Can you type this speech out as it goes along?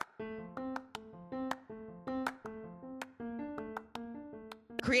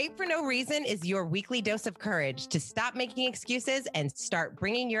Create for No Reason is your weekly dose of courage to stop making excuses and start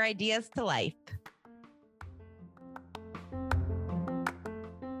bringing your ideas to life.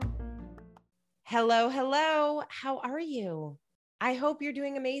 Hello, hello. How are you? I hope you're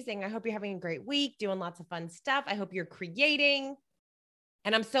doing amazing. I hope you're having a great week, doing lots of fun stuff. I hope you're creating.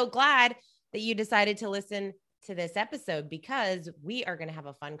 And I'm so glad that you decided to listen to this episode because we are going to have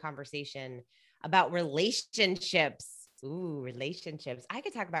a fun conversation about relationships. Ooh, relationships. I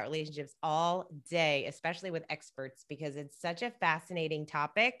could talk about relationships all day, especially with experts, because it's such a fascinating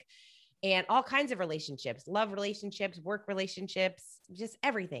topic. And all kinds of relationships, love relationships, work relationships, just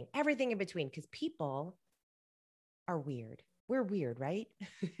everything in between, because people are weird. We're weird, right?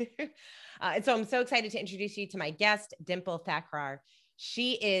 And so I'm so excited to introduce you to my guest, Dimple Thakrar.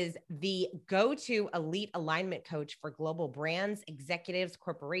 She is the go-to elite alignment coach for global brands, executives,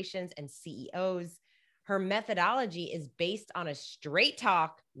 corporations, and CEOs. Her methodology is based on a straight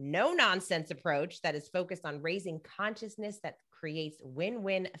talk, no nonsense approach that is focused on raising consciousness that creates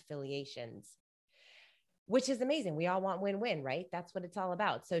win-win affiliations, which is amazing. We all want win-win, right? That's what it's all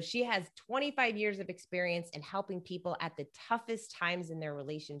about. So she has 25 years of experience in helping people at the toughest times in their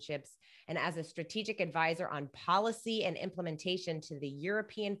relationships. And as a strategic advisor on policy and implementation to the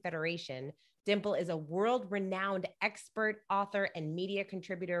European Federation, Dimple is a world-renowned expert, author, and media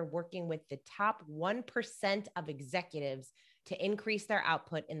contributor working with the top 1% of executives to increase their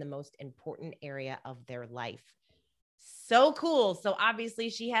output in the most important area of their life. So cool. So obviously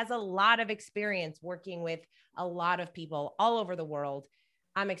she has a lot of experience working with a lot of people all over the world.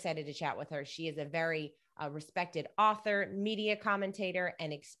 I'm excited to chat with her. She is a very respected author, media commentator,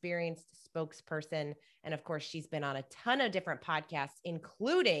 and experienced spokesperson. And of course, she's been on a ton of different podcasts,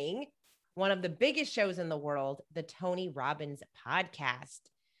 including one of the biggest shows in the world, the Tony Robbins podcast.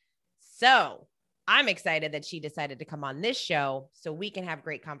 So I'm excited that she decided to come on this show so we can have a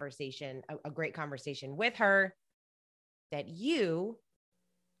great conversation with her that you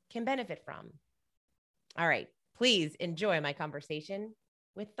can benefit from. All right, please enjoy my conversation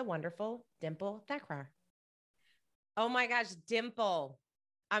with the wonderful Dimple Thakrar. Oh my gosh, Dimple,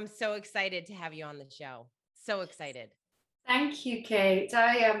 I'm so excited to have you on the show. So excited. Thank you, Kate.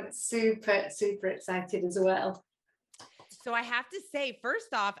 I am super, super excited as well. So I have to say,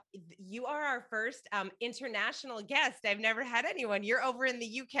 first off, you are our first international guest. I've never had anyone. You're over in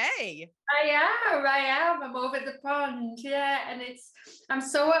the UK. I am. I'm over the pond. Yeah. And I'm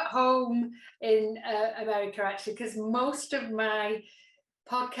so at home in America, actually, because most of my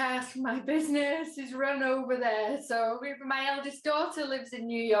podcast, my business is run over there. So my eldest daughter lives in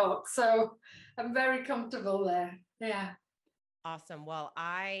New York. So I'm very comfortable there. Yeah. Awesome. Well,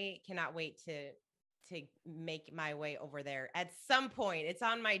 I cannot wait to make my way over there at some point. It's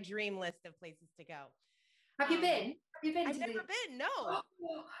on my dream list of places to go. Have you been? Have you been? I've never been. No. Oh,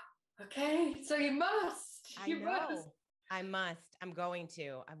 okay. So you must. I must. I'm going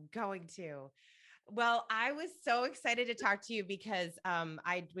to. Well, I was so excited to talk to you because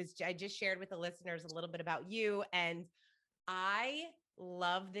I just shared with the listeners a little bit about you, and I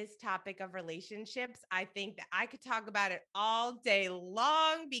love this topic of relationships. I think that I could talk about it all day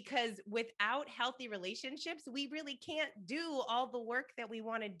long because without healthy relationships, we really can't do all the work that we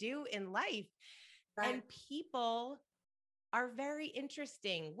want to do in life. Right. And people are very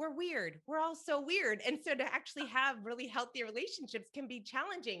interesting. We're weird. We're all so weird. And so to actually have really healthy relationships can be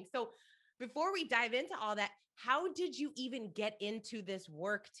challenging. So before we dive into all that, how did you even get into this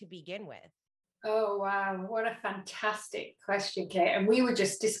work to begin with? Oh, wow. What a fantastic question, Kate. And we were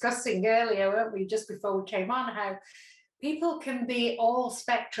just discussing earlier, weren't we, just before we came on, how people can be all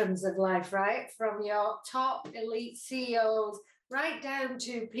spectrums of life, right? From your top elite CEOs right down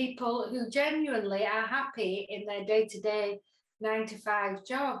to people who genuinely are happy in their day-to-day 9-to-5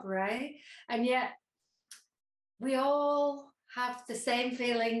 job, right? And yet we all have the same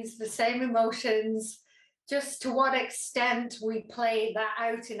feelings, the same emotions. Just to what extent we play that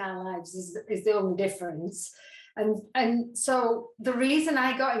out in our lives is the only difference. And so the reason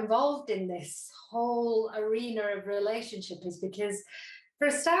I got involved in this whole arena of relationship is because, for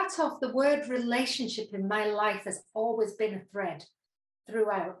a start off, the word relationship in my life has always been a thread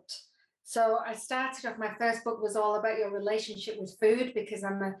throughout. So I started off, my first book was all about your relationship with food because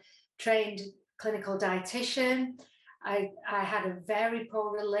I'm a trained clinical dietitian. I had a very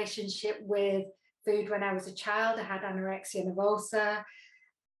poor relationship with food when I was a child. I had anorexia nervosa.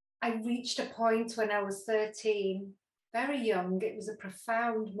 I reached a point when I was 13, very young. It was a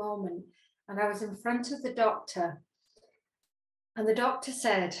profound moment. And I was in front of the doctor. And the doctor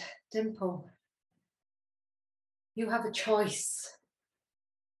said, Dimple, you have a choice.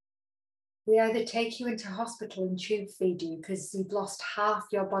 We either take you into hospital and tube feed you because you've lost half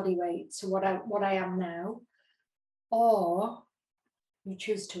your body weight to what I am now, or you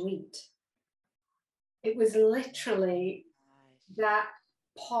choose to eat. It was literally that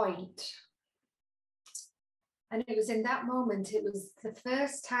point. And it was in that moment, it was the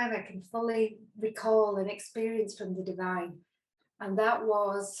first time I can fully recall an experience from the divine. And that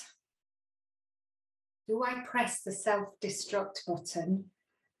was, do I press the self-destruct button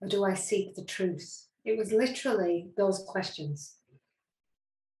or do I seek the truth? It was literally those questions.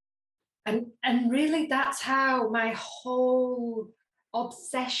 And really that's how my whole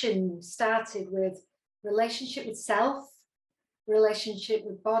obsession started, with relationship with self, relationship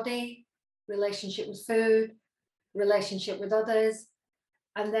with body, relationship with food, relationship with others.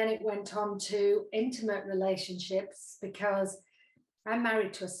 And then it went on to intimate relationships, because I'm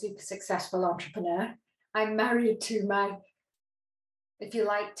married to a super successful entrepreneur. I'm married to my, if you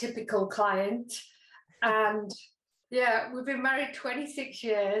like, typical client. And yeah, we've been married 26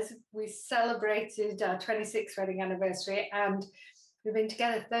 years. We celebrated our 26th wedding anniversary, and we've been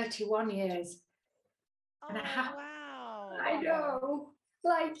together 31 years. Oh, and wow. I know,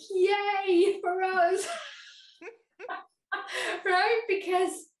 like, yay for us. Right?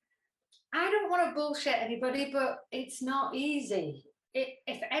 Because I don't want to bullshit anybody, but it's not easy.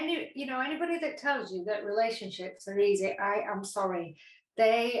 If anybody that tells you that relationships are easy, I am sorry.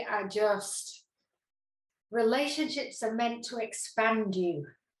 They are just, relationships are meant to expand you.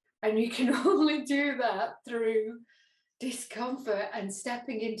 And you can only do that through discomfort and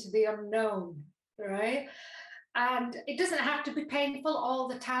stepping into the unknown, right? And it doesn't have to be painful all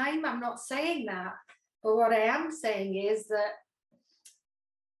the time. I'm not saying that. But what I am saying is that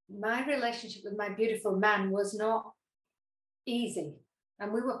my relationship with my beautiful man was not easy.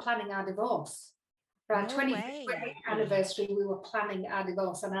 And we were planning our divorce. For our 25th wedding anniversary, we were planning our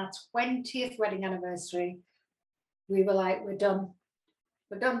divorce. And our 20th wedding anniversary, we were like, we're done.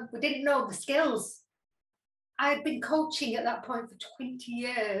 We're done. We didn't know the skills. I'd been coaching at that point for 20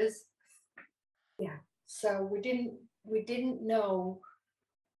 years. Yeah. So we didn't know.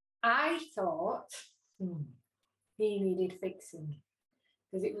 I thought he needed fixing,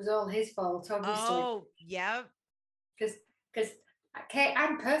 because it was all his fault, obviously. Oh, yeah. Because okay,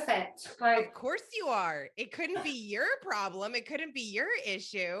 I'm perfect. Like, of course you are. It couldn't be your problem. It couldn't be your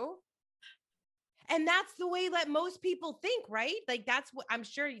issue. And that's the way that most people think, right? Like, that's what I'm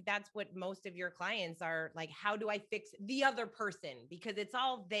sure that's what most of your clients are like. How do I fix the other person? Because it's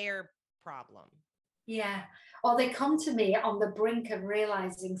all their problem. Yeah. Or they come to me on the brink of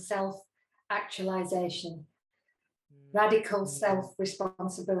realizing self-actualization, radical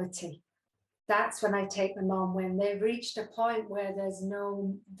self-responsibility. That's when I take them on, when they've reached a point where there's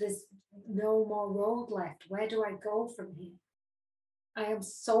no more road left. Where do I go from here? I am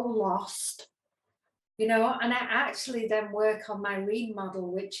so lost. And I actually then work on my REAM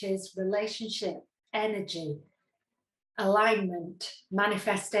model, which is relationship, energy, alignment,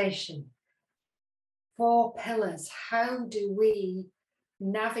 manifestation. 4 pillars. How do we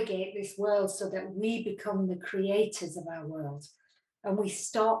navigate this world so that we become the creators of our world, and we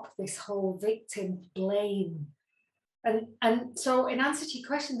stop this whole victim blame? And so, in answer to your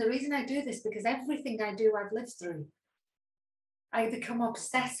question, the reason I do this, because everything I do I've lived through. I become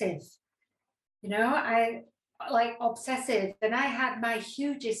obsessive. I like obsessive. And I had my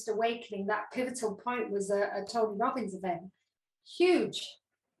hugest awakening. That pivotal point was a Tony Robbins event. Huge.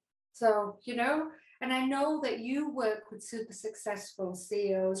 So, and I know that you work with super successful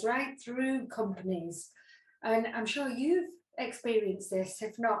CEOs right through companies. And I'm sure you've experienced this,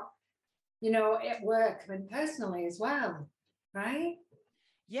 if not, at work and personally as well, right?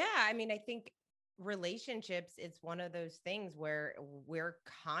 Yeah. I mean, I think relationships, it's one of those things where we're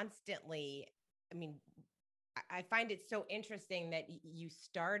constantly, I mean, I find it so interesting that you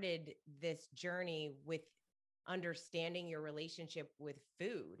started this journey with understanding your relationship with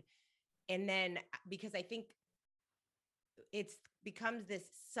food. And then, because I think it's becomes this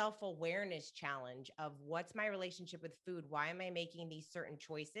self-awareness challenge of what's my relationship with food? Why am I making these certain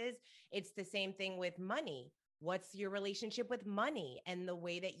choices? It's the same thing with money. What's your relationship with money and the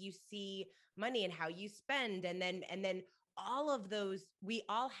way that you see money and how you spend? And then all of those, we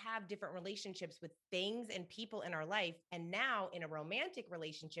all have different relationships with things and people in our life. And now in a romantic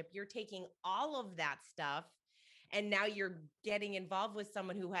relationship, you're taking all of that stuff and now you're getting involved with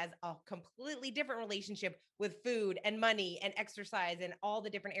someone who has a completely different relationship with food and money and exercise and all the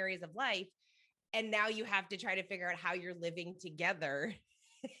different areas of life. And now you have to try to figure out how you're living together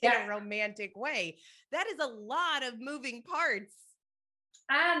in a romantic way. That is a lot of moving parts.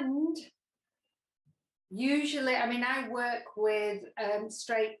 And usually, I mean, I work with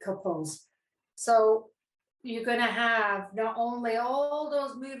straight couples. So you're going to have not only all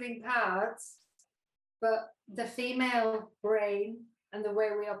those moving parts, but the female brain and the way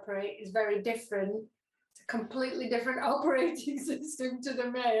we operate is very different. It's a completely different operating system to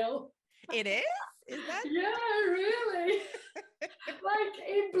the male. It is? Is that? Yeah, really. Like,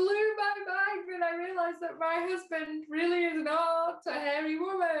 it blew my mind when I realized that my husband really is not a hairy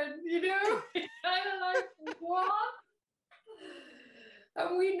woman, you know? I'm like, what?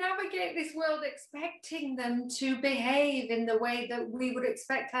 And we navigate this world expecting them to behave in the way that we would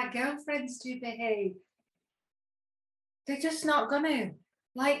expect our girlfriends to behave. They're just not gonna.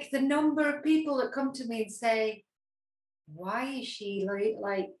 Like, the number of people that come to me and say, why is she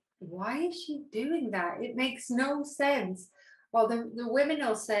like why is she doing that? It makes no sense. Or the women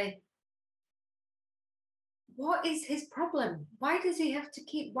will say, what is his problem? Why does he have to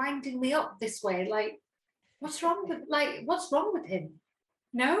keep winding me up this way? Like, what's wrong with him?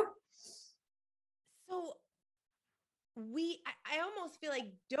 No? So I almost feel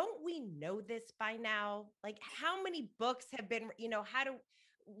like, don't we know this by now? Like, how many books have been,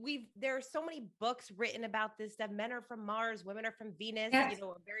 there are so many books written about this stuff. Men are from Mars, women are from Venus, Yes.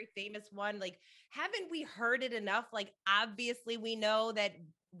 a very famous one. Like, haven't we heard it enough? Like, obviously we know that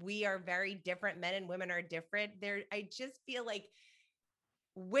we are very different. Men and women are different. I just feel like,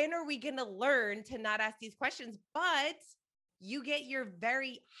 when are we going to learn to not ask these questions? But you get your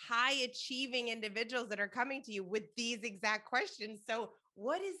very high achieving individuals that are coming to you with these exact questions. So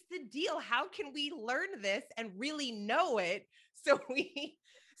what is the deal? How can we learn this and really know it so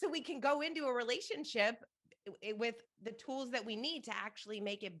we can go into a relationship with the tools that we need to actually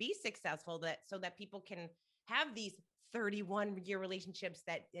make it be successful, so that people can have these 31-year relationships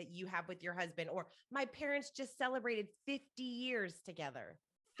that you have with your husband? Or my parents just celebrated 50 years together.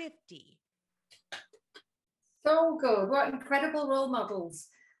 50. So good. What incredible role models,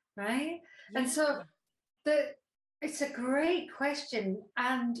 right? Yeah. And so it's a great question.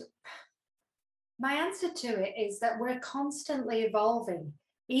 And my answer to it is that we're constantly evolving.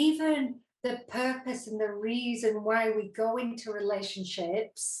 Even the purpose and the reason why we go into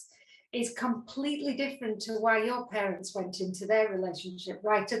relationships is completely different to why your parents went into their relationship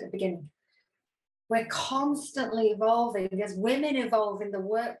right at the beginning. We're constantly evolving. As women evolve in the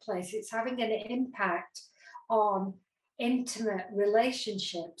workplace, it's having an impact on intimate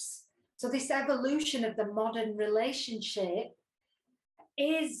relationships. So this evolution of the modern relationship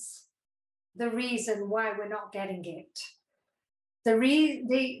is the reason why we're not getting it.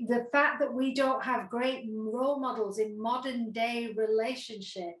 The fact that we don't have great role models in modern day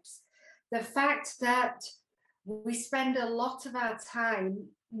relationships, the fact that we spend a lot of our time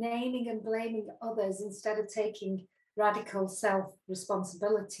naming and blaming others instead of taking radical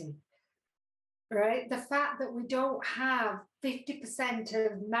self-responsibility, right? The fact that we don't have 50%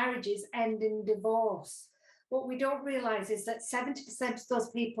 of marriages end in divorce. What we don't realize is that 70% of those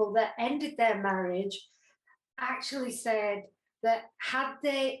people that ended their marriage actually said that had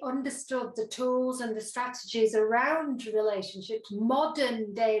they understood the tools and the strategies around relationships,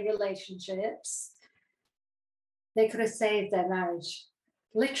 modern day relationships, they could have saved their marriage.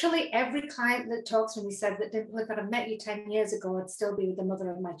 Literally every client that talks to me said that, if I'd have met you 10 years ago, I'd still be with the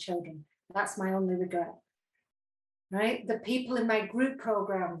mother of my children. That's my only regret, right? The people in my group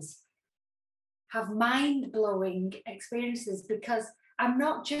programs have mind-blowing experiences, because I'm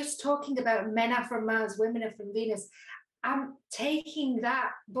not just talking about men are from Mars, women are from Venus. I'm taking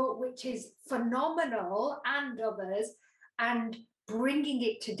that book, which is phenomenal, and others, and bringing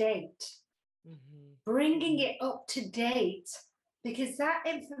it to date, bringing it up to date, because that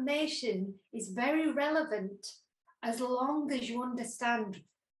information is very relevant as long as you understand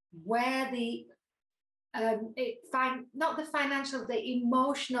where the not the financial, the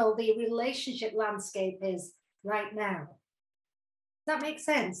emotional, the relationship landscape is right now. Does that make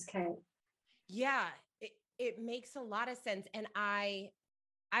sense, Kate? Yeah, it makes a lot of sense. And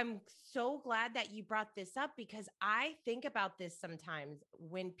I'm so glad that you brought this up, because I think about this sometimes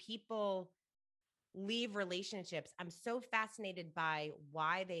when people leave relationships. I'm so fascinated by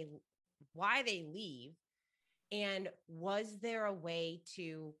why they leave. And was there a way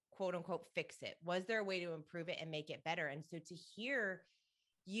to, quote unquote, fix it? Was there a way to improve it and make it better? And so to hear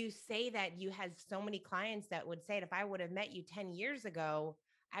you say that you had so many clients that would say, if I would have met you 10 years ago,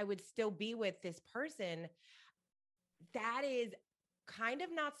 I would still be with this person. That is kind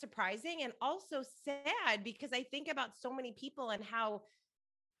of not surprising and also sad, because I think about so many people and how,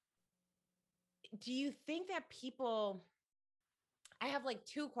 do you think that people, I have like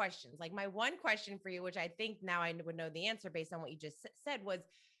two questions. Like, my one question for you, which I think now I would know the answer based on what you just said, was,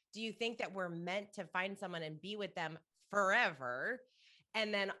 do you think that we're meant to find someone and be with them forever?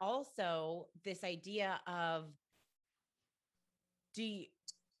 And then also this idea of,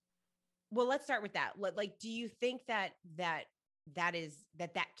 well, let's start with that. Like, do you think that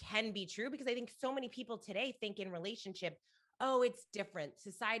can be true? Because I think so many people today think in relationship, oh, it's different.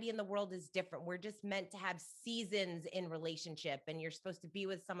 Society in the world is different. We're just meant to have seasons in relationship, and you're supposed to be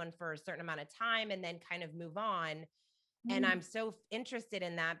with someone for a certain amount of time and then kind of move on. And I'm so interested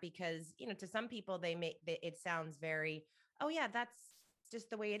in that because, to some people, it sounds very, oh yeah, that's just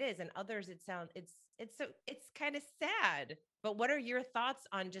the way it is. And others, it's kind of sad. But what are your thoughts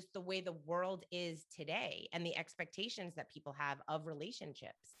on just the way the world is today and the expectations that people have of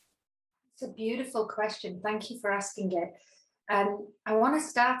relationships? It's a beautiful question. Thank you for asking it. I want to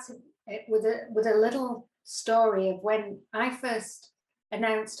start it with a little story of when I first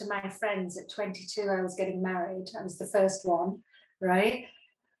announced to my friends at 22 I was getting married. I was the first one, right?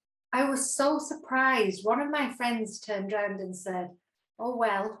 I was so surprised. One of my friends turned around and said, "Oh,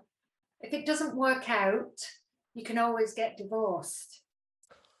 well, if it doesn't work out, you can always get divorced."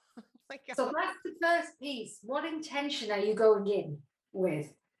 Oh my God. So that's the first piece. What intention are you going in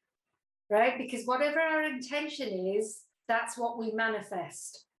with? Right? Because whatever our intention is, that's what we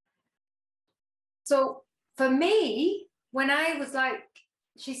manifest. So for me, when I was like,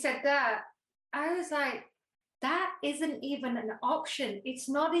 she said that, I was like, that isn't even an option. It's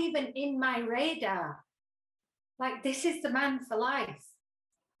not even in my radar. Like, this is the man for life.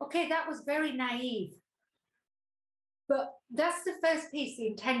 Okay, that was very naive. But that's the first piece, the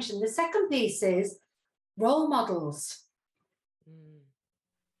intention. The second piece is role models.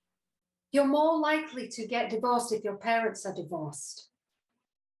 You're more likely to get divorced if your parents are divorced.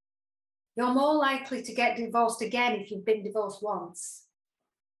 You're more likely to get divorced again if you've been divorced once.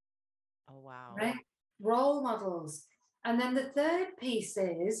 Oh, wow. Right? Role models. And then the third piece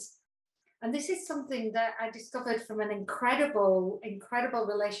is, and this is something that I discovered from an incredible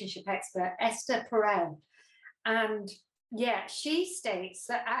relationship expert, Esther Perel. And yeah, she states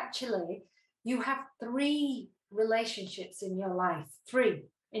that actually you have 3 relationships in your life, 3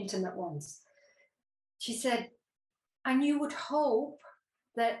 intimate ones. She said, and you would hope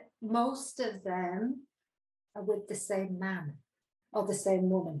that most of them are with the same man or the same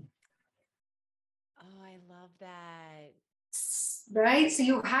woman. Oh, I love that. Right? So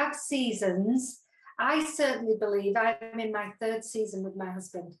you have seasons. I certainly believe I'm in my 3rd season with my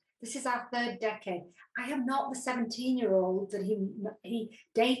husband. This is our 3rd decade. I am not the 17-year-old that he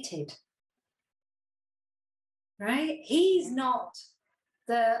dated. Right? He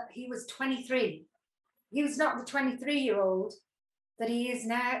was 23. He was not the 23-year-old that he is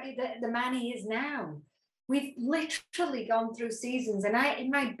now, the man he is now. We've literally gone through seasons. And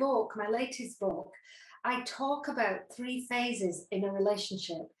in my book, my latest book, I talk about 3 phases in a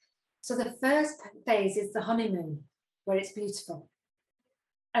relationship. So the first phase is the honeymoon, where it's beautiful.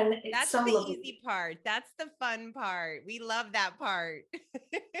 And it's That's the easy part. That's the fun part. We love that part.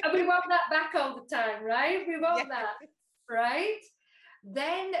 And we want that back all the time, right? We want that, right?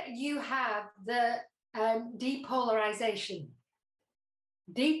 Then you have the depolarization.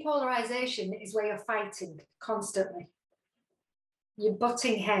 Depolarization is where you're fighting constantly. You're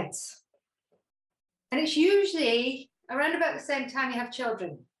butting heads. And it's usually around about the same time you have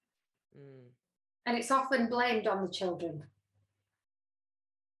children. And it's often blamed on the children.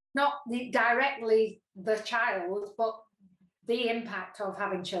 Not directly the child, but the impact of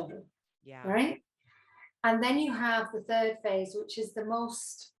having children. Yeah. Right? And then you have the third phase, which is the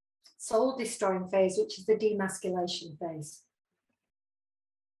most soul-destroying phase, which is the demasculation phase.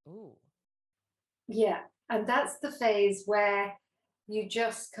 Ooh. Yeah. And that's the phase where you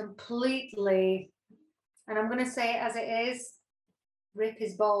just completely, and I'm going to say it as it is, rip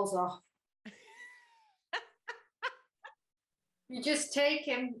his balls off. You just take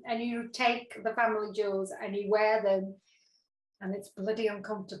him and you take the family jewels and you wear them, and it's bloody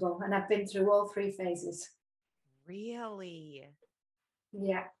uncomfortable. And I've been through all 3 phases. Really?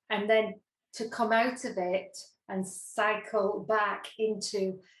 Yeah. And then to come out of it and cycle back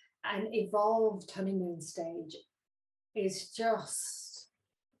into an evolved honeymoon stage is just,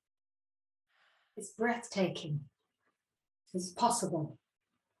 it's breathtaking. It's possible.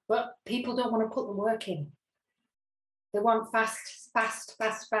 But people don't want to put the work in. They want fast.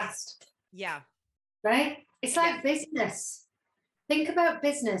 Yeah. Right? It's like business. Think about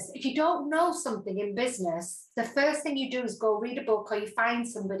business. If you don't know something in business, the first thing you do is go read a book, or you find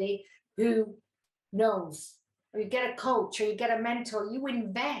somebody who knows, or you get a coach, or you get a mentor. You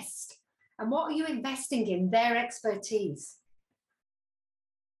invest. And what are you investing in? Their expertise.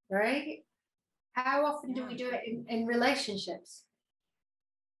 Right? How often do we do it in relationships?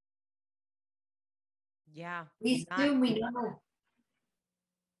 Yeah. We assume we know.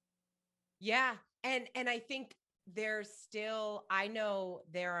 Yeah. And I think I know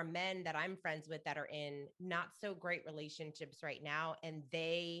there are men that I'm friends with that are in not so great relationships right now, and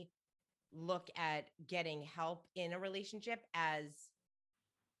they look at getting help in a relationship as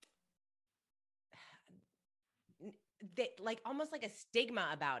like almost like a stigma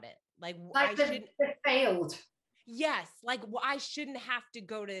about it. Like I Like shouldn't. they failed. Yes, like I shouldn't have to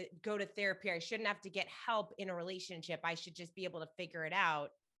go to therapy. I shouldn't have to get help in a relationship. I should just be able to figure it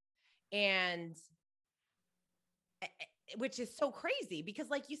out. And which is so crazy because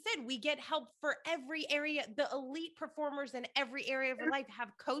like you said, we get help for every area. The elite performers in every area of your life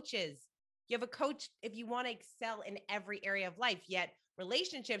have coaches. You have a coach if you want to excel in every area of life. Yet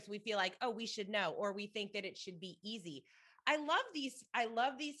relationships, we feel like, oh, we should know, or we think that it should be easy. I love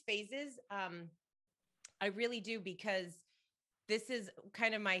these phases. I really do, because this is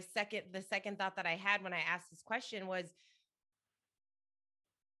kind of the second thought that I had when I asked this question was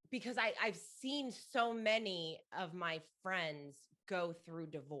because I've seen so many of my friends go through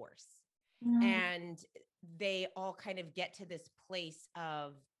divorce, and they all kind of get to this place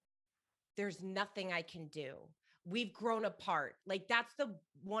of there's nothing I can do. We've grown apart. Like that's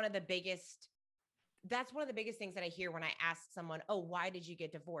one of the biggest things that I hear when I ask someone, "Oh, why did you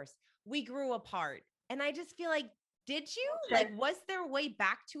get divorced?" We grew apart. And I just feel like, did you? Like, was there a way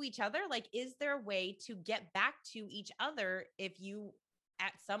back to each other? Like, is there a way to get back to each other if you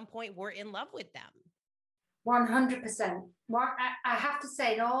at some point were in love with them? 100%. I have to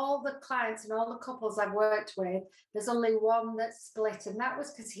say, in all the clients and all the couples I've worked with, there's only one that split, and that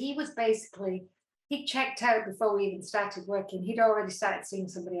was because he checked out before we even started working. He'd already started seeing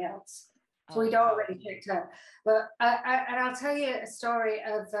somebody else. So Oh, he'd wow. already checked out. But and I'll tell you a story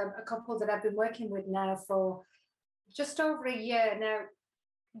of a couple that I've been working with now for just over a year. Now,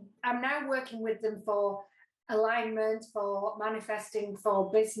 I'm now working with them for alignment, for manifesting,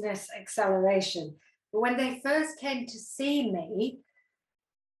 for business acceleration. But when they first came to see me,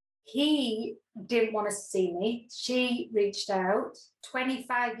 he didn't want to see me. She reached out.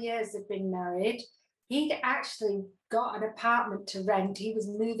 25 years they've been married. He'd actually got an apartment to rent. He was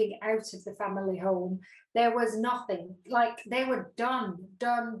moving out of the family home. There was nothing. Like they were done,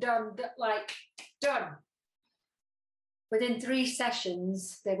 like done. Within 3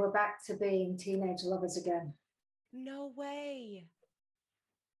 sessions, they were back to being teenage lovers again. No way.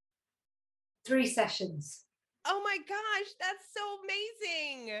 3 sessions. Oh my gosh, that's so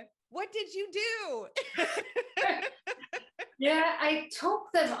amazing. What did you do? Yeah, I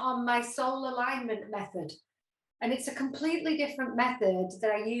took them on my soul alignment method. And it's a completely different method that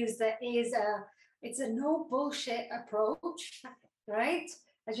I use it's a no bullshit approach, right?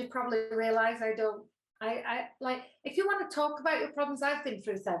 As you probably realize, I like, if you want to talk about your problems, I've been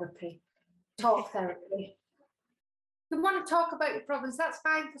through therapy, talk therapy. If you want to talk about your problems, that's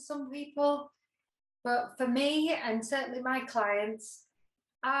fine for some people. But for me, and certainly my clients,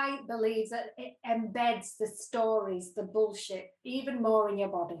 I believe that it embeds the stories, the bullshit, even more in your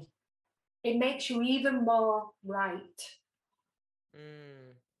body. It makes you even more right.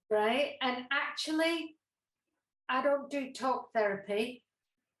 Right. And actually, I don't do talk therapy.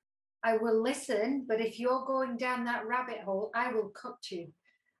 I will listen, but if you're going down that rabbit hole, I will cut you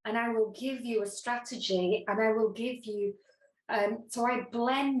and I will give you a strategy and I will give you. So I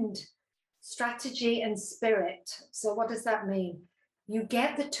blend strategy and spirit. So, what does that mean? You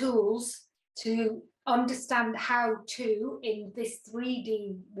get the tools to understand how to in this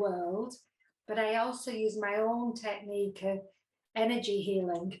 3D world, but I also use my own technique of energy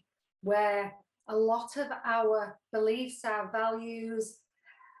healing, where a lot of our beliefs, our values,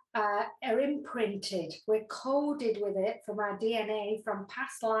 are imprinted. We're coded with it from our DNA, from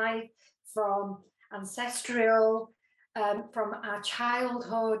past life, from ancestral, from our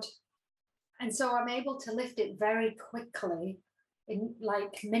childhood. And so I'm able to lift it very quickly in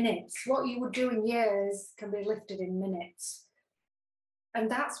like minutes. What you would do in years can be lifted in minutes.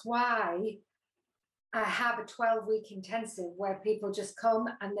 And that's why I have a 12-week intensive where people just come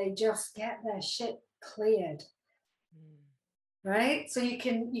and they just get their shit cleared. Right. So you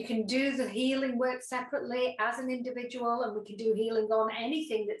can do the healing work separately as an individual, and we can do healing on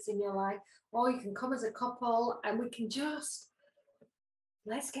anything that's in your life, or you can come as a couple and we can just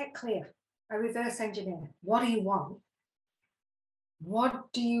let's get clear. I reverse engineer. What do you want?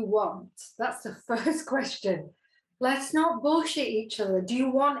 What do you want? That's the first question. Let's not bullshit each other. Do you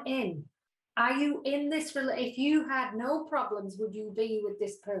want in? Are you in this? If you had no problems, would you be with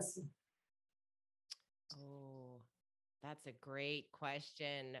this person? Oh, that's a great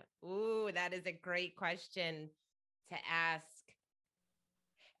question. Ooh, that is a great question to ask.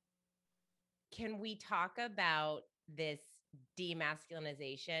 Can we talk about this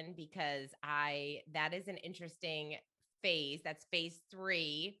demasculinization, because that is an interesting phase. That's phase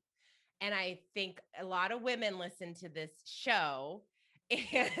 3. And I think a lot of women listen to this show,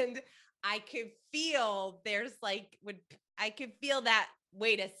 and I could feel I could feel that,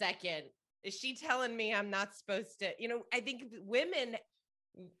 wait a second, is she telling me I'm not supposed to, I think women,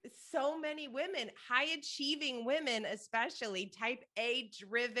 so many women, high achieving women, especially type A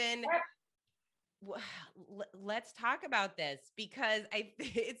driven. Let's talk about this, because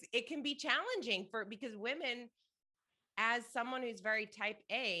it can be challenging because women, as someone who's very type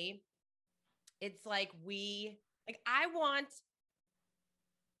A, it's like I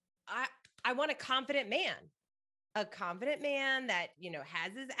want a confident man, that,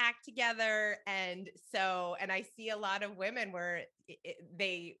 has his act together. And I see a lot of women where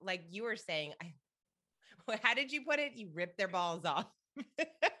they, like you were saying, how did you put it? You rip their balls off.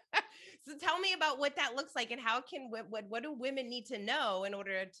 So tell me about what that looks like, and what do women need to know in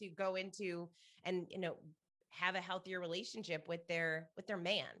order to go into and, have a healthier relationship with their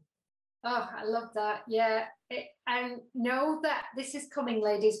man. Oh, I love that. Yeah. And know that this is coming,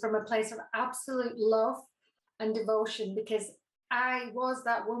 ladies, from a place of absolute love and devotion, because I was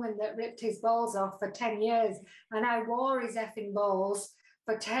that woman that ripped his balls off for 10 years, and I wore his effing balls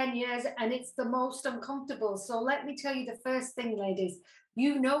for 10 years, and it's the most uncomfortable. So let me tell you the first thing, ladies,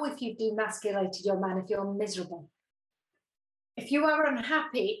 if you've demasculated your man, if you're miserable. If you are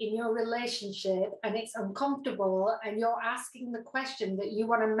unhappy in your relationship and it's uncomfortable, and you're asking the question that you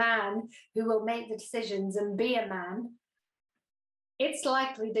want a man who will make the decisions and be a man, it's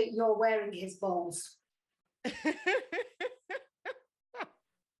likely that you're wearing his balls. And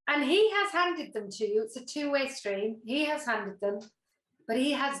he has handed them to you. It's a two-way stream. He has handed them, but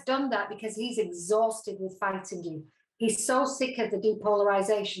he has done that because he's exhausted with fighting you. He's so sick of the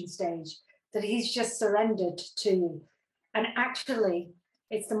depolarization stage that he's just surrendered to you. And actually,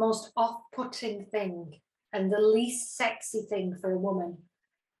 it's the most off-putting thing and the least sexy thing for a woman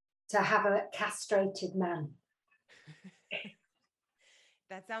to have a castrated man.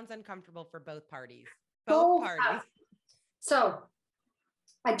 That sounds uncomfortable for both parties. Both parties. So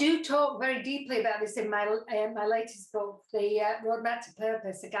I do talk very deeply about this in my latest book, The Roadmap to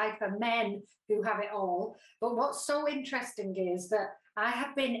Purpose, a guide for men who have it all. But what's so interesting is that I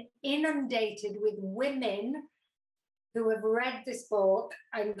have been inundated with women who have read this book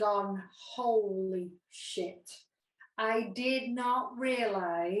and gone, holy shit. I did not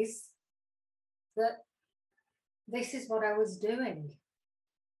realize that this is what I was doing.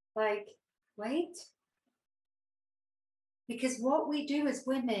 Like, wait. Because what we do as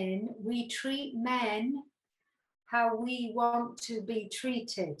women, we treat men how we want to be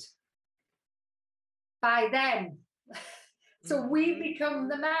treated by them. So we become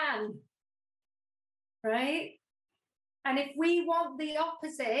the man, right? And if we want the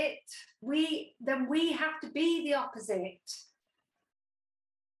opposite, then we have to be the opposite.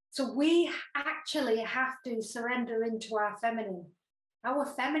 So we actually have to surrender into our feminine. Our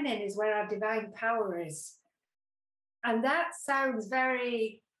feminine is where our divine power is. And that sounds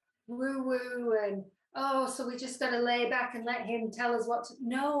very woo-woo and, so we just got to lay back and let him tell us what to.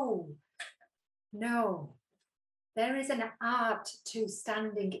 No. There is an art to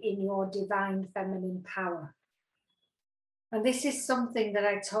standing in your divine feminine power. And this is something that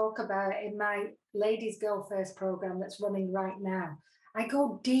I talk about in my Ladies Go First program that's running right now. I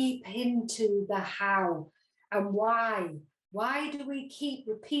go deep into the how and why. Why do we keep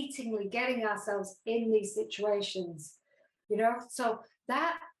repeatedly getting ourselves in these situations? So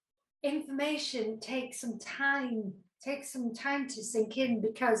that information takes some time to sink in,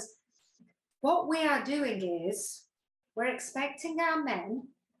 because what we are doing is we're expecting our men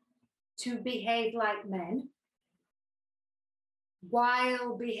to behave like men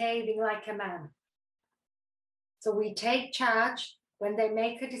while behaving like a man. So we take charge. When they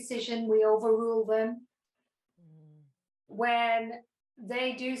make a decision, we overrule them. When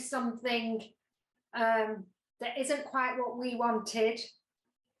they do something that isn't quite what we wanted,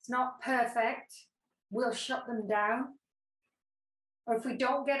 it's not perfect, we'll shut them down. Or if we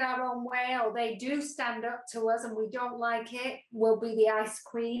don't get our own way, or they do stand up to us and we don't like it, we'll be the ice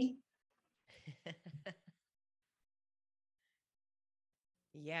queen.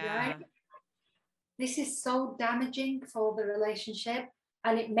 Yeah. Right? This is so damaging for the relationship,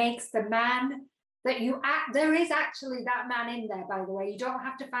 and it makes the man that there is actually that man in there, by the way. You don't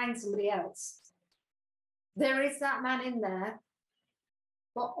have to find somebody else. There is that man in there,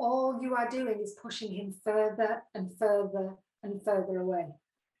 but all you are doing is pushing him further and further and further away.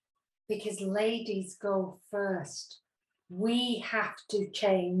 Because ladies go first. We have to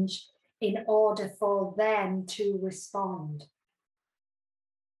change in order for them to respond.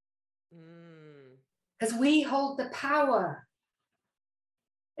 Because we hold the power.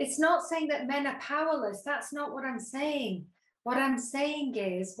 It's not saying that men are powerless. That's not what I'm saying. What I'm saying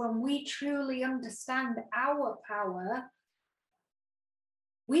is when we truly understand our power,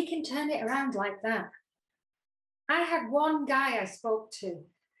 we can turn it around like that. I had one guy I spoke to,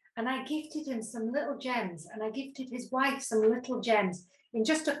 and I gifted him some little gems, and I gifted his wife some little gems in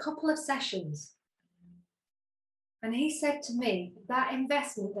just a couple of sessions. And he said to me, that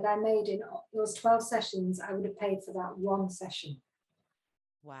investment that I made in those 12 sessions, I would have paid for that one session.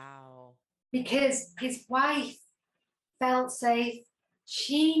 Wow. Because his wife felt safe.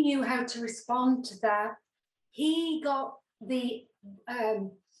 She knew how to respond to that. He got the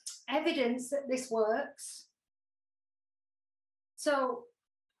evidence that this works. So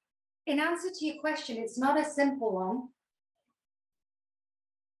in answer to your question, it's not a simple one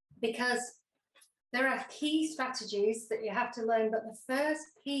because there are key strategies that you have to learn, but the first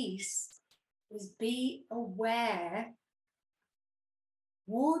piece is be aware.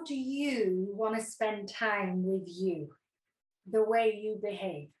 Would you want to spend time with you, the way you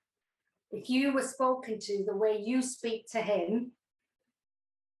behave? If you were spoken to the way you speak to him,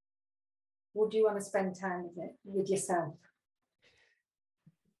 would you want to spend time with yourself?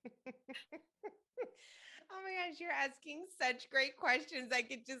 Oh my gosh, you're asking such great questions. I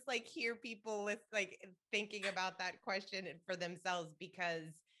could just like hear people with like thinking about that question for themselves because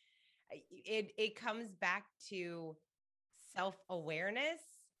it comes back to self-awareness.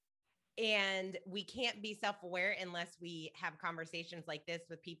 And we can't be self-aware unless we have conversations like this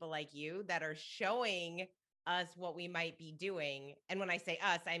with people like you that are showing us what we might be doing. And when I say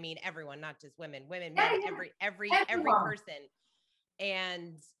us, I mean everyone, not just women, men, every person.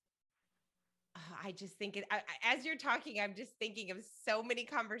 And I just think as you're talking, I'm just thinking of so many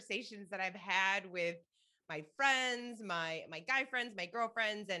conversations that I've had with my friends, my guy friends, my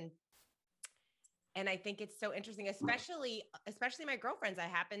girlfriends, and I think it's so interesting, especially my girlfriends. I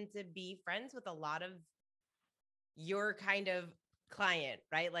happen to be friends with a lot of your kind of client,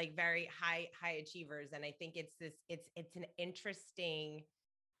 right? Like very high achievers. And I think it's interesting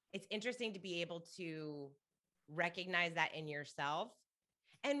to be able to recognize that in yourself.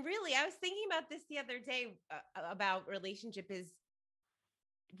 And really, I was thinking about this the other day about relationship is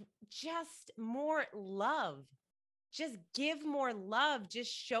just more love. Just give more love,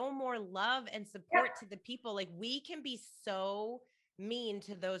 just show more love and support to the people. Like we can be so mean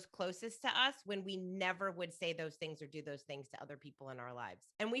to those closest to us when we never would say those things or do those things to other people in our lives.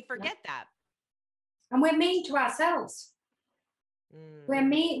 And we forget that. And we're mean to ourselves. We're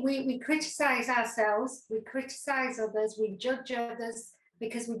mean, we criticize ourselves, we criticize others, we judge others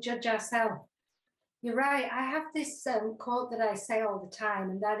because we judge ourselves. You're right. I have this quote that I say all the time,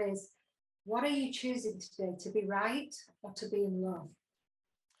 and that is, what are you choosing today, to be right or to be in love?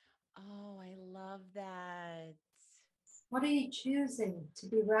 Oh, I love that. What are you choosing, to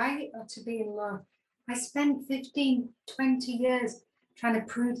be right or to be in love? I spent 15, 20 years trying to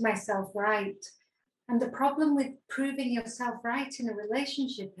prove myself right. And the problem with proving yourself right in a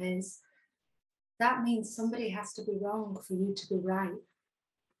relationship is that means somebody has to be wrong for you to be right.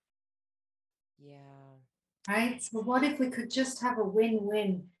 Yeah. Right? So what if we could just have a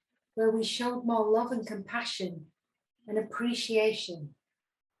win-win where we showed more love and compassion and appreciation?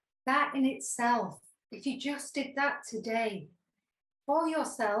 That in itself, if you just did that today for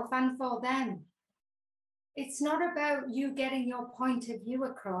yourself and for them, it's not about you getting your point of view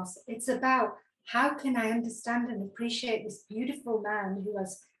across. It's about how can I understand and appreciate this beautiful man who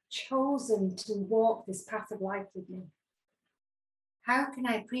has chosen to walk this path of life with me? How can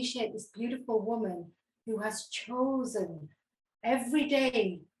I appreciate this beautiful woman who has chosen every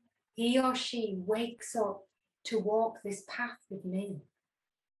day he or she wakes up to walk this path with me?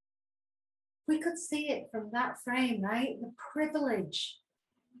 We could see it from that frame, right? The privilege.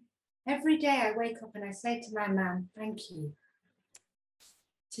 Every day I wake up and I say to my man, thank you.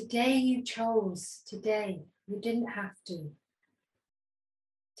 Today you chose, today you didn't have to.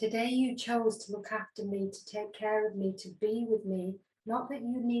 Today you chose to look after me, to take care of me, to be with me. Not that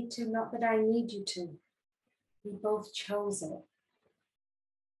you need to, not that I need you to. We both chose it.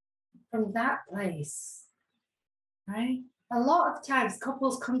 From that place, right? A lot of times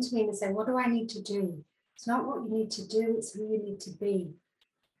couples come to me and say, what do I need to do? It's not what you need to do, it's who you need to be.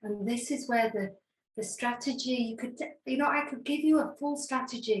 And this is where the strategy, I could give you a full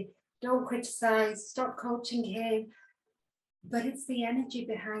strategy. Don't criticize, stop coaching him. But it's the energy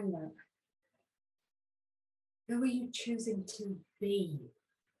behind that. Who are you choosing to be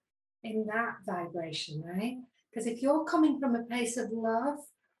in that vibration, right? Because if you're coming from a place of love,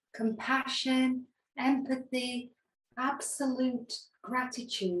 compassion, empathy, absolute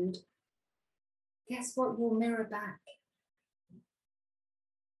gratitude, guess what you'll mirror back?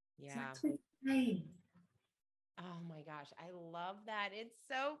 Yeah. Exactly the same. Oh my gosh, I love that. It's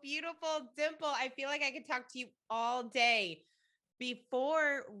so beautiful, Dimple. I feel like I could talk to you all day.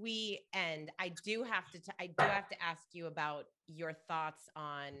 Before we end, I do have to ask you about your thoughts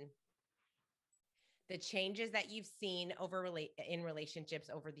on the changes that you've seen in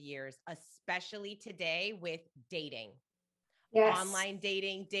relationships over the years, especially today with dating. Yes. Online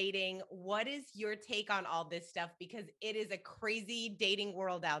dating. What is your take on all this stuff? Because it is a crazy dating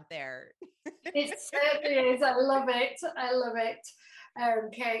world out there. It certainly is. I love it. I love it.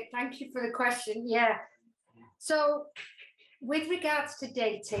 Okay, thank you for the question. Yeah. So, with regards to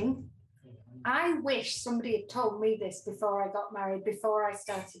dating, I wish somebody had told me this before I got married, before I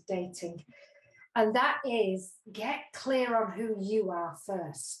started dating. And that is get clear on who you are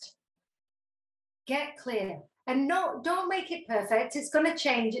first. Get clear. And no, don't make it perfect. It's going to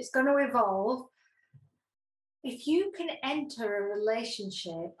change, it's going to evolve. If you can enter a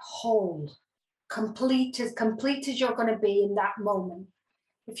relationship whole, complete as you're going to be in that moment,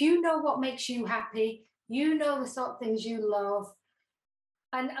 if you know what makes you happy, you know the sort of things you love.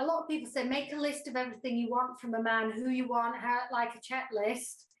 And a lot of people say, make a list of everything you want from a man, who you want, how, like a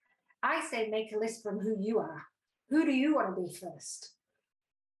checklist. I say, make a list from who you are. Who do you want to be first?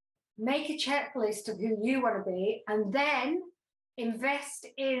 Make a checklist of who you want to be, and then invest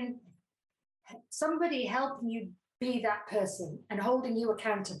in somebody helping you be that person and holding you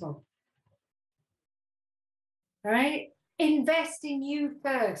accountable. Right? Invest in you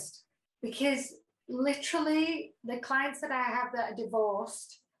first, because literally the clients that I have that are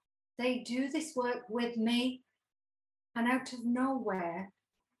divorced, they do this work with me, and out of nowhere,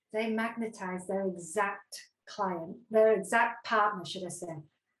 they magnetize their exact client, their exact partner, should I say,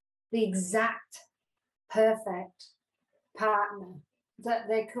 the exact perfect partner that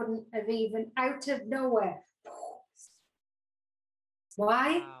they couldn't have even out of nowhere.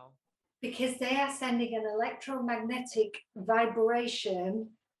 Why? Wow. Because they are sending an electromagnetic vibration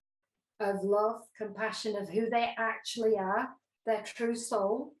of love, compassion, of who they actually are, their true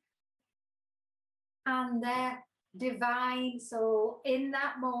soul, and their divine soul. In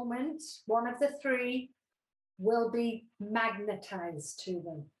that moment, one of the three will be magnetized to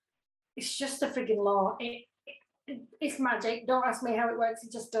them. It's just a freaking law. It's magic. Don't ask me how it works.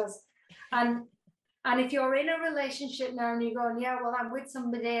 It just does. And if you're in a relationship now and you're going, yeah, well, I'm with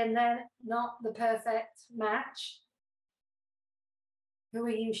somebody and they're not the perfect match, who are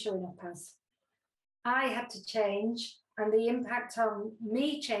you showing up as? I had to change, and the impact on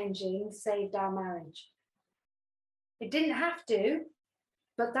me changing saved our marriage. It didn't have to,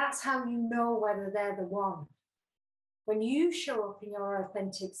 but that's how you know whether they're the one. When you show up in your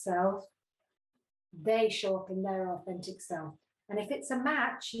authentic self, they show up in their authentic self. And if it's a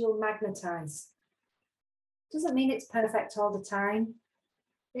match, you'll magnetize. Doesn't mean it's perfect all the time.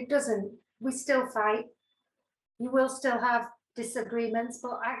 It doesn't. We still fight. You will still have disagreements,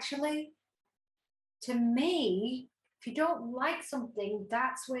 but actually, to me, if you don't like something,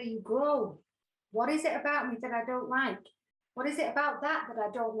 that's where you grow. What is it about me that I don't like? What is it about that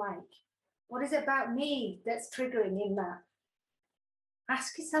I don't like? What is it about me that's triggering in that?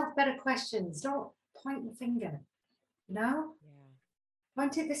 Ask yourself better questions. Don't point the finger. No? Yeah.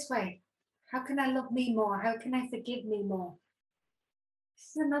 Point it this way. How can I love me more? How can I forgive me more?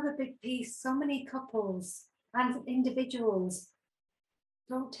 This is another big piece. So many couples and individuals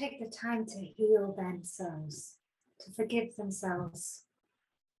don't take the time to heal themselves, to forgive themselves.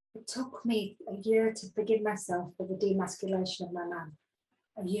 It took me a year to forgive myself for the demasculation of my man.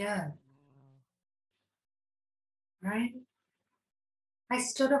 A year. Right? I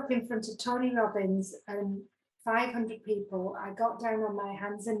stood up in front of Tony Robbins and 500 people. I got down on my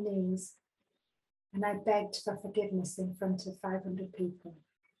hands and knees and I begged for forgiveness in front of 500 people.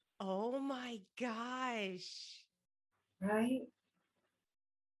 Oh my gosh. Right?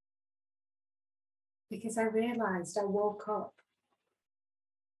 Because I realized, I woke up.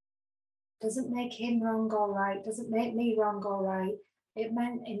 Doesn't make him wrong or right, doesn't make me wrong or right. It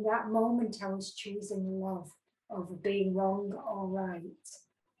meant in that moment I was choosing love over being wrong or right.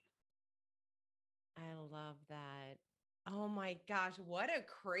 I love that. Oh my gosh, what a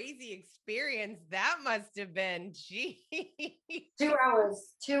crazy experience that must have been. Gee. 2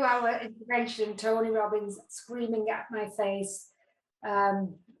 hour intervention, Tony Robbins screaming at my face,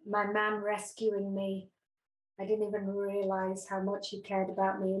 my man rescuing me. I didn't even realize how much he cared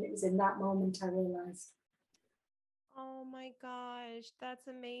about me. And it was in that moment I realized. Oh my gosh, that's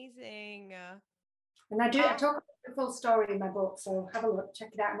amazing. And I talk about the full story in my book, so have a look, check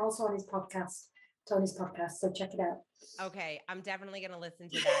it out. I'm also on his podcast, Tony's podcast, so check it out. Okay, I'm definitely going to listen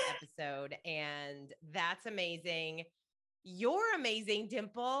to that episode, and that's amazing. You're amazing,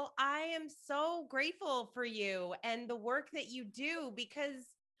 Dimple. I am so grateful for you and the work that you do, because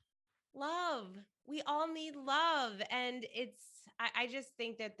love, we all need love. And I just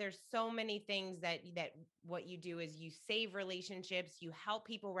think that there's so many things that what you do is you save relationships, you help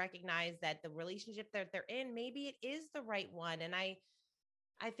people recognize that the relationship that they're in, maybe it is the right one. And I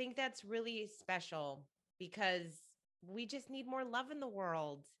think that's really special, because we just need more love in the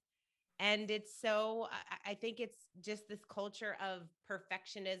world. And it's so, I think it's just this culture of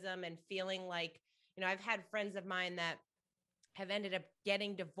perfectionism and feeling like, I've had friends of mine that have ended up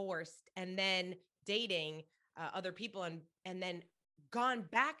getting divorced and then dating other people, and then gone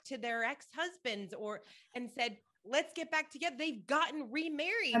back to their ex-husbands and said, let's get back together. They've gotten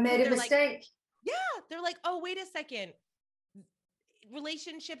remarried. I made a mistake. They're like, oh, wait a second.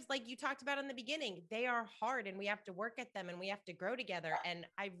 Relationships, like you talked about in the beginning, they are hard, and we have to work at them, and we have to grow together. And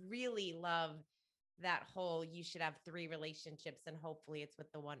I really love that whole, you should have 3 relationships and hopefully it's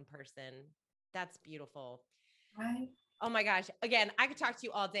with the one person. That's beautiful. Right. Oh my gosh. Again, I could talk to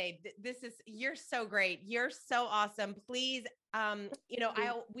you all day. You're so great. You're so awesome. Please, I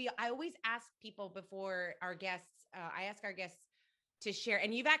always ask people before our guests, I ask our guests to share,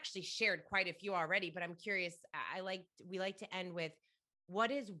 and you've actually shared quite a few already, but I'm curious. We like to end with, what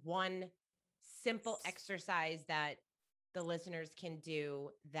is one simple exercise that the listeners can do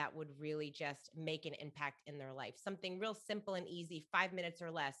that would really just make an impact in their life? Something real simple and easy, 5 minutes or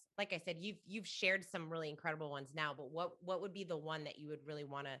less. Like I said, you've shared some really incredible ones now, but what would be the one that you would really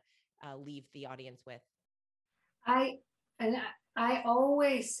want to leave the audience with? I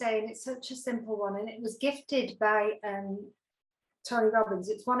always say, and it's such a simple one, and it was gifted by Tony Robbins.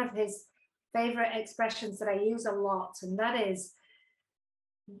 It's one of his favorite expressions that I use a lot, and that is,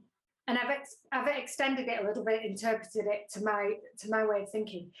 and I've extended it a little bit, interpreted it to my way of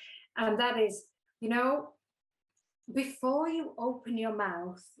thinking, and that is, before you open your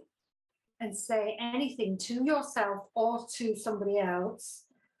mouth and say anything to yourself or to somebody else,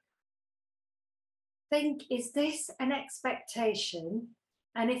 think, is this an expectation?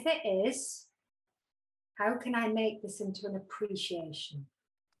 And if it is, how can I make this into an appreciation?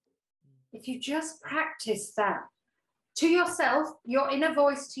 If you just practice that to yourself, your inner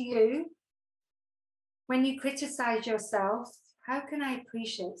voice to you, when you criticize yourself, how can I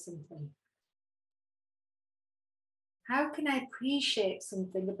appreciate something? How can I appreciate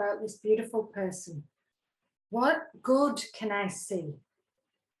something about this beautiful person? What good can I see?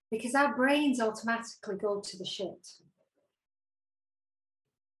 Because our brains automatically go to the shit.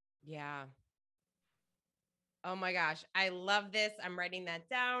 Yeah. Oh my gosh. I love this. I'm writing that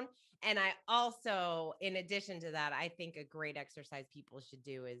down. And I also, in addition to that, I think a great exercise people should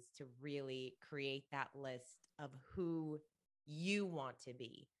do is to really create that list of who you want to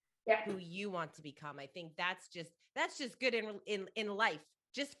be, who you want to become. I think that's just good in life,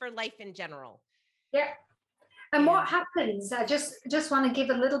 just for life in general. Yeah. And what happens, I just want to give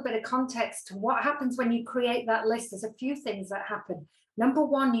a little bit of context to what happens when you create that list. There's a few things that happen. Number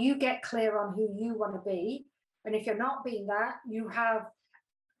one, you get clear on who you want to be. And if you're not being that, you have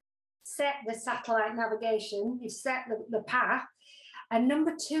set the satellite navigation, you set the path. And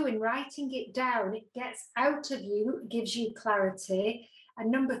number two, in writing it down, it gets out of you, gives you clarity.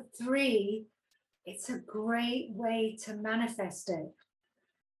 And number three, it's a great way to manifest it.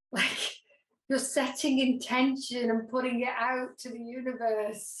 Like, you're setting intention and putting it out to the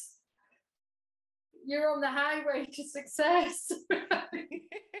universe. You're on the highway to success.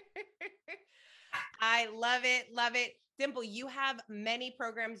 I love it. Love it. Dimple, you have many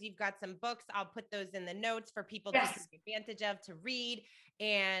programs. You've got some books. I'll put those in the notes for people to take advantage of, to read.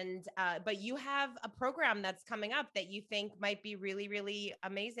 And, but you have a program that's coming up that you think might be really, really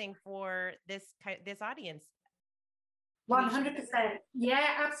amazing for this audience. 100%. Yeah,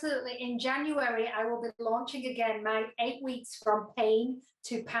 absolutely. In January, I will be launching again my 8 weeks from pain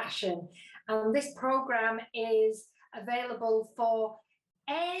to passion. This program is available for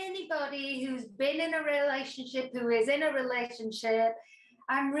anybody who's been in a relationship, who is in a relationship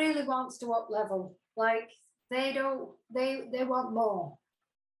and really wants to up level. Like, they want more,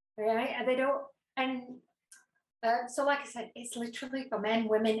 right? And they don't, and so like I said, it's literally for men,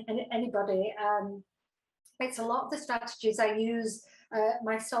 women, and anybody. It's a lot of the strategies I use,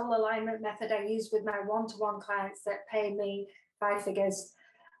 my soul alignment method I use with my one-to-one clients that pay me 5 figures.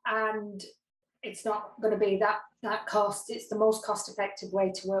 And it's not going to be that cost. It's the most cost-effective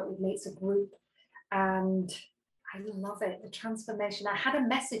way to work with me. It's a group. And I love it. The transformation. I had a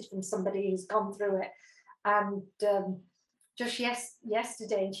message from somebody who's gone through it, and just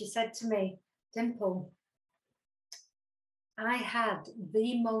yesterday, and she said to me, Dimple, I had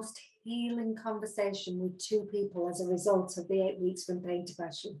the most healing conversation with two people as a result of the 8 weeks from pain to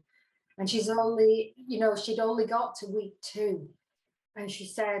passion. And she's only, she'd only got to week 2. And she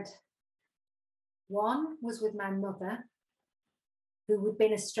said, one was with my mother, who had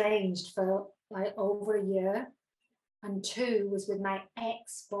been estranged for like over a year. And 2 was with my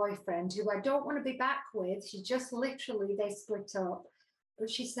ex-boyfriend, who I don't want to be back with. She just literally, they split up.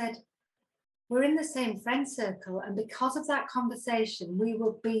 But she said, we're in the same friend circle. And because of that conversation, we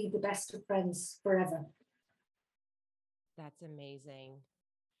will be the best of friends forever. That's amazing.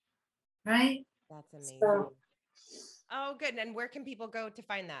 Right? That's amazing. So, oh, good. And where can people go to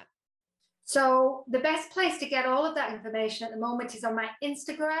find that? So the best place to get all of that information at the moment is on my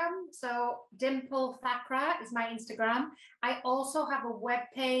Instagram. So Dimple Thakrar is my Instagram. I also have a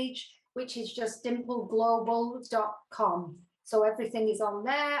webpage, which is just dimpleglobal.com. So everything is on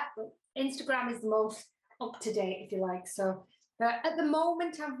there. But Instagram is the most up to date, if you like. So at the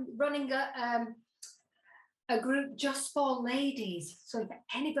moment, I'm running a group just for ladies. So if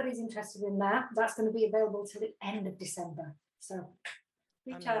anybody's interested in that, that's going to be available till the end of December. So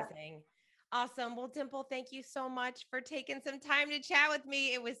amazing. Awesome. Well, Dimple, thank you so much for taking some time to chat with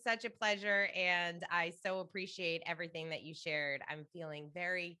me. It was such a pleasure. And I so appreciate everything that you shared. I'm feeling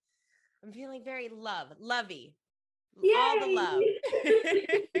very lovey. Yay! All the love.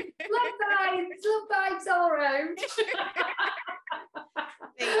 Love vibes all around.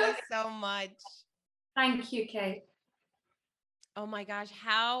 Thank you so much. Thank you, Kate. Oh my gosh.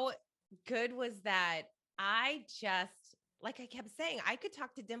 How good was that? Like I kept saying, I could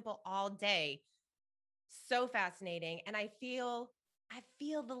talk to Dimple all day. So fascinating. And I feel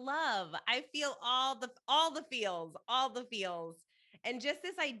the love. I feel all the feels. And just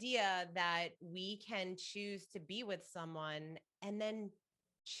this idea that we can choose to be with someone and then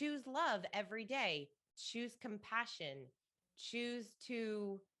choose love every day, choose compassion, choose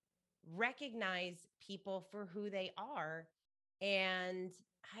to recognize people for who they are. And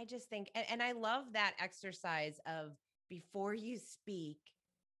I just think, and I love that exercise of, before you speak,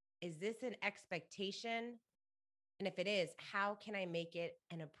 is this an expectation? And if it is, how can I make it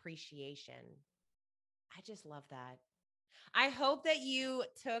an appreciation? I just love that. I hope that you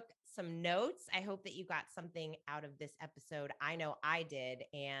took some notes. I hope that you got something out of this episode. I know I did.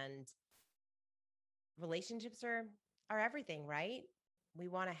 And relationships are everything, right? We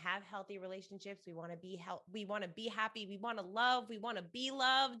want to have healthy relationships. We want to be we want to be happy. We want to love. We want to be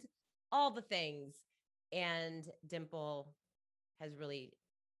loved. All the things. And Dimple has really,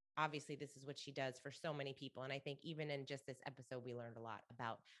 obviously, this is what she does for so many people. And I think even in just this episode, we learned a lot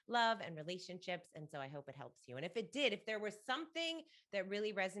about love and relationships. And so I hope it helps you. And if it did, if there was something that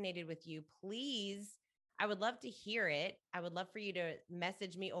really resonated with you, please, I would love to hear it. I would love for you to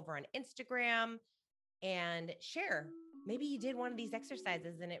message me over on Instagram and share. Maybe you did one of these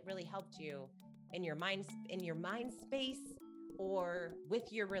exercises and it really helped you in your mind space, or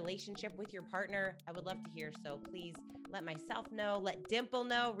with your relationship with your partner. I would love to hear. So please let myself know, let Dimple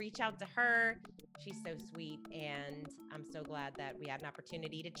know, reach out to her. She's so sweet. And I'm so glad that we had an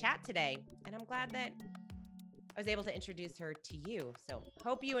opportunity to chat today. And I'm glad that I was able to introduce her to you. So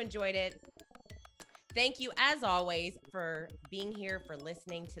hope you enjoyed it. Thank you, as always, for being here, for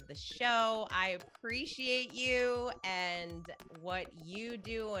listening to the show. I appreciate you and what you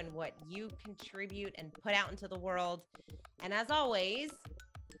do and what you contribute and put out into the world. And as always,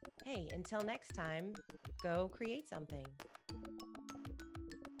 hey, until next time, go create something.